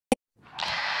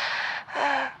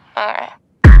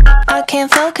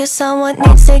can't focus on what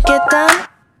needs to get done.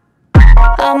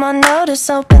 I'm on notice,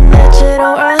 hoping that you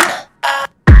don't run.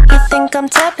 You think I'm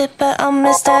tepid, but I'm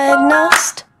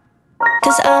misdiagnosed.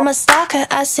 Cause I'm a stalker,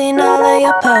 I seen all of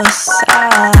your posts.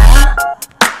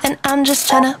 And I'm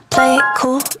just tryna play it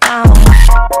cool now.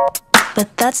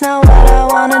 But that's not what I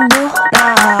wanna do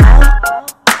now.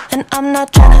 And I'm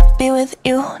not tryna be with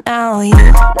you now,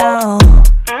 you know.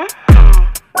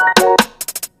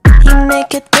 You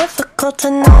make it difficult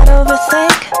to not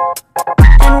overthink.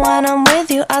 And when I'm with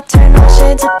you, I turn all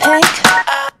shades of pink.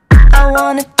 I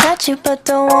wanna touch you, but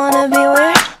don't wanna be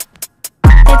weird.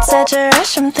 It's such a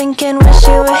rush, I'm thinking wish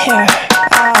you were here.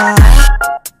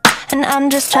 And I'm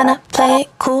just tryna play it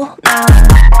cool now.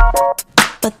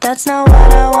 But that's not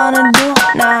what I wanna do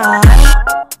now.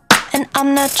 And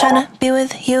I'm not tryna be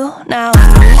with you now,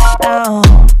 no.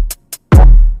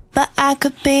 But I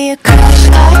could be a crush,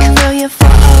 like throw you for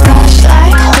a rush,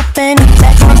 like hoping you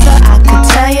text me so I could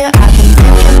tell you I've been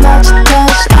thinking about your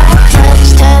touch, like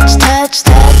touch, touch, touch,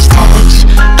 touch, touch.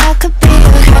 I could be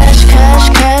a crush, crush,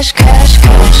 crush, crush,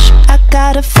 crush. I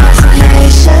got a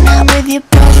fascination with your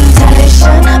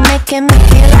presentation, making me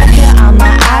feel like you're on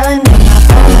my island in my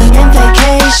permanent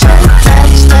vacation.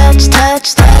 Touch, touch,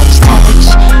 touch, touch,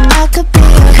 touch. I could be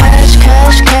a crush,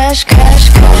 crush, crush,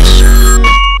 crush, crush.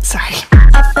 Sorry.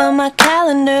 I fill my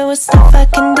calendar with stuff I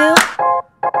can do.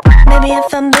 Maybe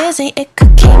if I'm busy, it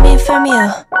could keep me from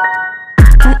you.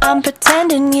 And I'm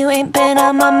pretending you ain't been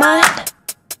on my mind,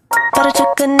 but I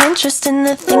took an interest in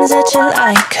the things that you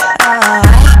like.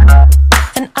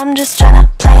 And I'm just tryna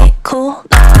play it cool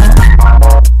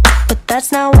now. But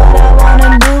that's not what I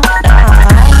wanna do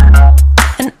now.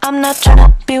 And I'm not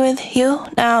tryna be with you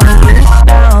now, you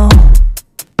know.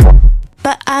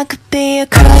 But I could be a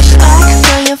crush, like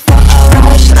throw you for a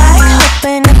rush, like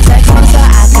hoping you text me so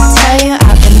I could tell you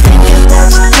I've been thinking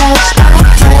that you touch, like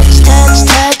touch, touch,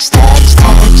 touch, touch,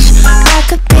 touch. I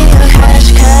could be a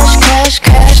crush, crush, crush,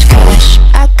 crush, crush.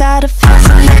 I got a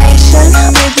fascination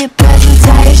with your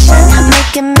presentation,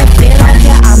 making me feel like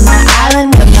you're on my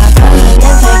island with my permanent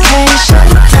vacation.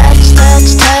 Touch,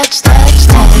 touch, touch, touch,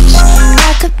 touch.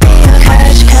 I could be a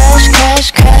crush, crush,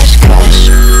 crush, crush, crush.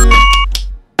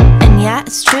 Yeah,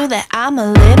 it's true that I'm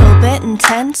a little bit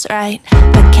intense, right?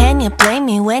 But can you blame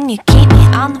me when you keep me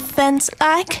on the fence,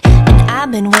 like? And I've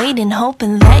been waiting,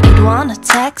 hoping that you'd wanna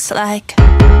text, like.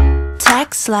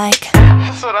 Text, like.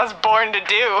 That's what I was born to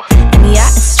do. And yeah,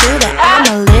 it's true that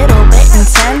I'm a little bit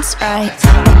intense, right?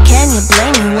 But can you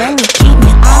blame me when you keep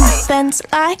me on the fence,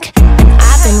 like? And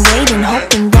I've been waiting,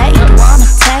 hoping that you'd wanna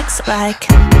text, like.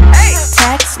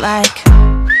 Text, like.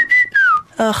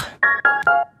 Ugh.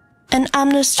 And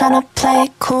I'm just tryna play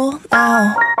it cool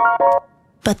now.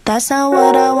 But that's not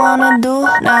what I wanna do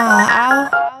now.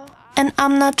 And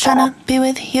I'm not tryna be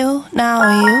with you now,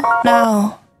 you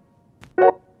know.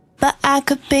 But I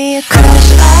could be a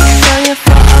crush, like throw you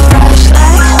for a rush.